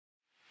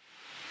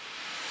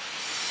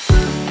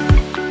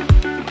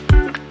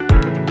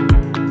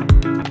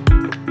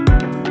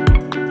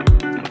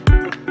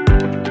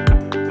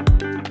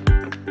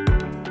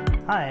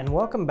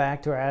Welcome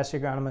back to our Ask the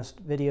Agronomist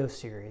video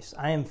series.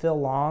 I am Phil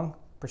Long,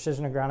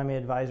 Precision Agronomy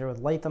Advisor with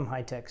Latham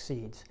High-Tech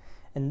Seeds.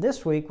 And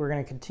this week we're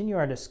going to continue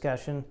our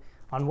discussion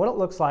on what it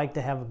looks like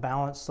to have a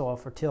balanced soil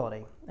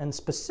fertility. And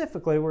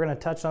specifically we're going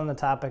to touch on the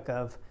topic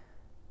of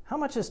how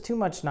much is too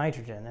much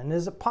nitrogen, and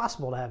is it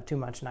possible to have too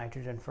much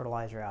nitrogen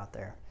fertilizer out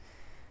there?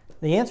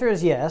 The answer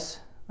is yes.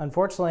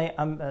 Unfortunately,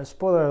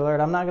 spoiler alert,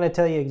 I'm not going to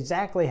tell you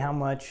exactly how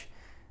much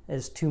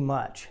is too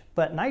much.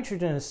 But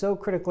nitrogen is so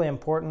critically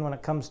important when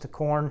it comes to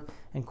corn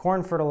and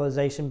corn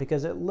fertilization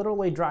because it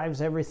literally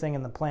drives everything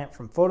in the plant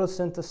from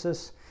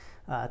photosynthesis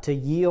to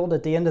yield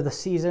at the end of the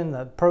season.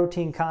 The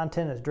protein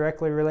content is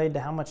directly related to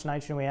how much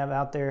nitrogen we have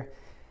out there.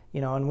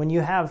 And when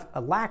you have a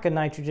lack of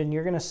nitrogen,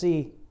 you're going to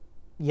see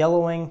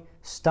yellowing,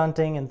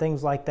 stunting, and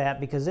things like that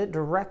because it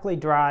directly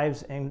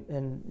drives and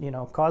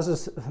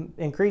causes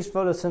increased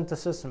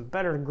photosynthesis and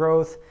better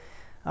growth.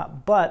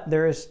 But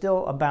there is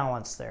still a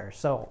balance there.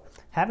 So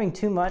having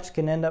too much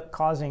can end up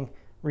causing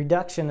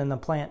reduction in the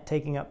plant,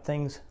 taking up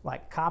things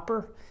like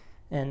copper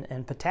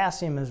and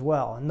potassium as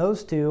well. And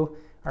those two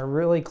are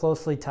really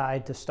closely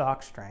tied to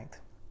stalk strength.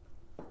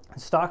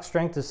 Stalk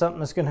strength is something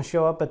that's going to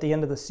show up at the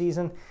end of the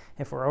season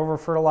if we're over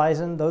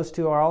fertilizing. Those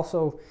two are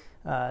also,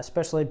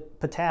 especially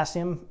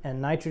potassium and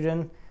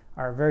nitrogen,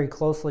 are very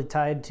closely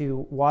tied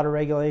to water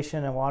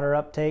regulation and water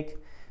uptake.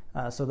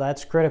 So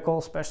that's critical,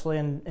 especially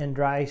in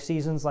dry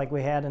seasons like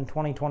we had in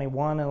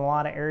 2021 in a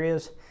lot of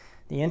areas.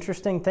 The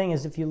interesting thing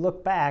is if you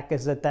look back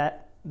is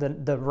that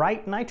the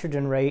right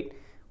nitrogen rate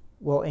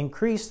will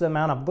increase the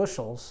amount of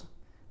bushels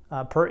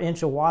per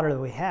inch of water that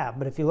we have.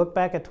 But if you look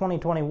back at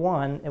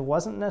 2021, it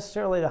wasn't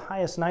necessarily the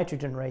highest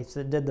nitrogen rates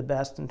that did the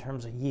best in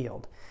terms of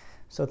yield.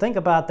 So think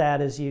about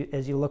that as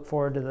you look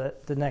forward to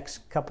the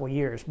next couple of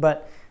years.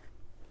 But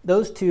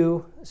those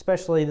two,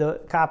 especially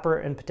the copper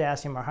and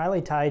potassium, are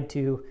highly tied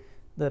to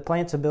the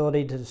plant's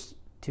ability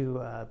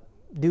to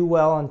do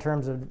well in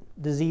terms of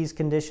disease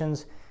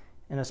conditions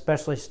and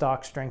especially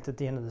stalk strength at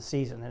the end of the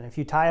season. And if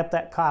you tie up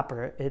that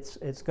copper,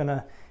 it's going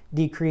to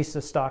decrease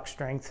the stalk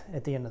strength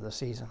at the end of the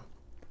season.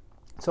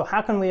 So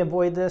how can we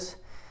avoid this?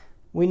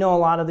 We know a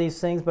lot of these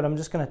things, but I'm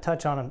just going to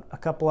touch on a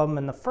couple of them.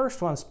 And the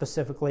first one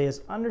specifically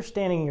is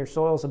understanding your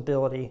soil's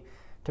ability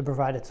to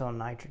provide its own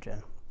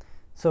nitrogen.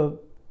 So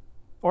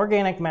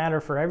organic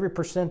matter, for every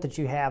percent that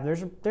you have,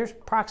 there's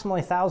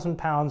approximately 1,000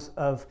 pounds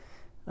of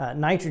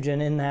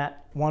nitrogen in that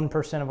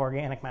 1% of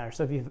organic matter.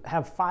 So if you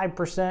have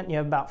 5%, you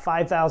have about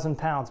 5,000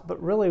 pounds.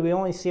 But really, we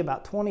only see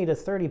about 20 to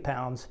 30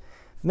 pounds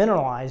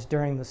mineralized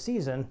during the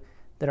season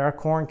that our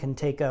corn can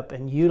take up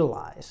and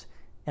utilize.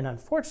 And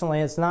unfortunately,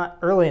 it's not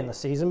early in the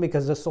season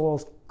because the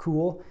soil's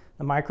cool.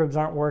 The microbes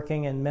aren't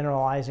working and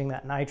mineralizing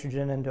that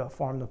nitrogen into a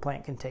form the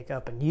plant can take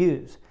up and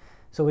use.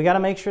 So we got to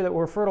make sure that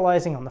we're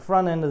fertilizing on the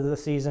front end of the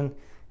season.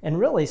 And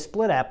really,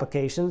 split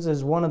applications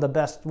is one of the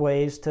best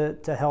ways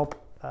to help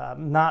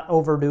not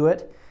overdo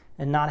it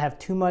and not have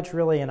too much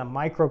really in a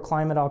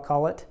microclimate, I'll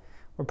call it.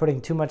 We're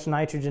putting too much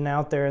nitrogen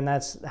out there, and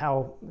that's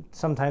how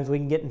sometimes we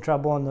can get in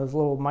trouble in those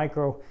little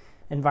micro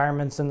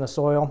environments in the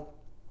soil.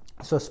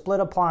 So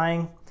split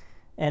applying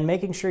and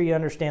making sure you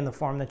understand the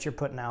form that you're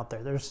putting out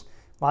there. There's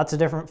lots of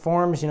different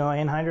forms.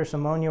 Anhydrous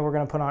ammonia we're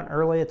going to put on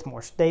early. It's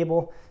more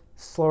stable,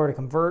 slower to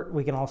convert.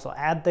 We can also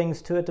add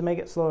things to it to make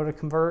it slower to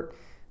convert.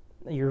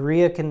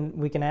 Urea,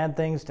 we can add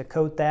things to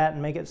coat that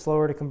and make it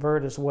slower to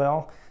convert as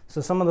well. So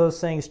some of those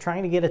things,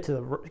 trying to get it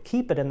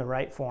keep it in the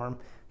right form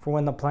for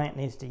when the plant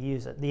needs to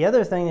use it. The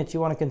other thing that you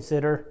want to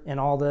consider in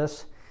all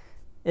this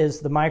is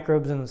the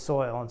microbes in the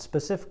soil, and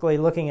specifically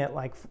looking at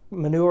like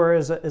manure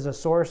as a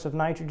source of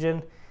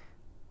nitrogen,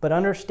 but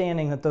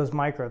understanding that those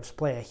microbes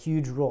play a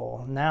huge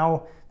role.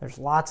 Now there's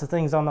lots of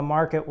things on the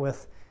market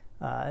with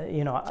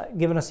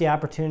giving us the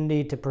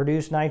opportunity to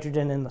produce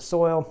nitrogen in the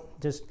soil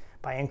just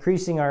by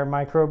increasing our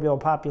microbial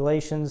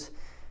populations,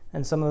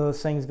 and some of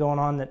those things going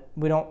on that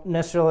we don't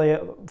necessarily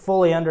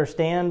fully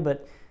understand,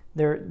 but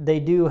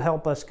they do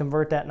help us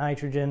convert that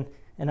nitrogen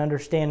and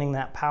understanding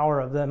that power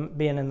of them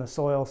being in the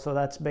soil. So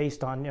that's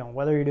based on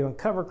whether you're doing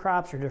cover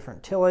crops or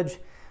different tillage,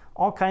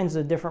 all kinds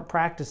of different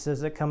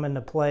practices that come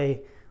into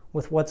play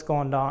with what's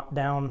going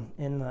down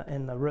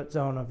in the root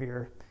zone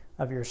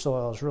of your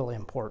soil is really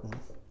important.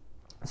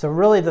 So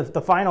really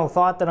the final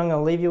thought that I'm going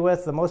to leave you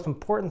with, the most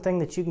important thing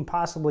that you can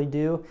possibly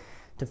do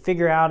to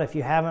figure out, if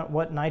you haven't,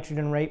 what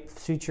nitrogen rate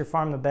suits your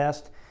farm the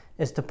best,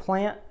 is to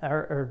plant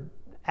or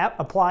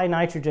apply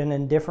nitrogen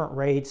in different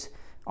rates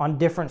on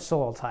different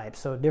soil types.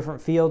 So different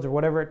fields or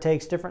whatever it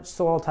takes, different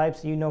soil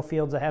types,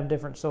 fields that have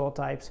different soil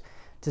types,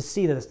 to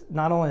see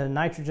not only the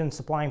nitrogen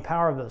supplying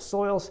power of those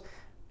soils,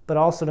 but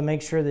also to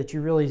make sure that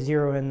you really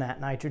zero in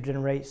that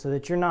nitrogen rate so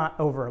that you're not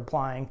over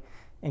applying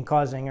and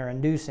causing or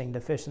inducing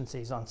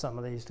deficiencies on some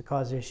of these to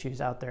cause issues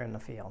out there in the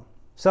field.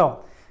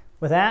 So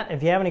with that,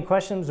 if you have any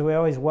questions, we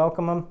always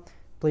welcome them.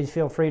 Please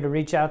feel free to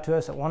reach out to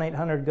us at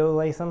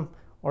 1-800-GO-LATHAM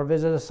or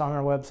visit us on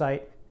our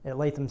website at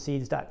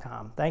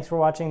lathamseeds.com. Thanks for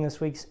watching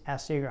this week's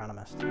Ask the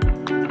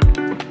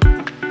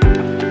Agronomist.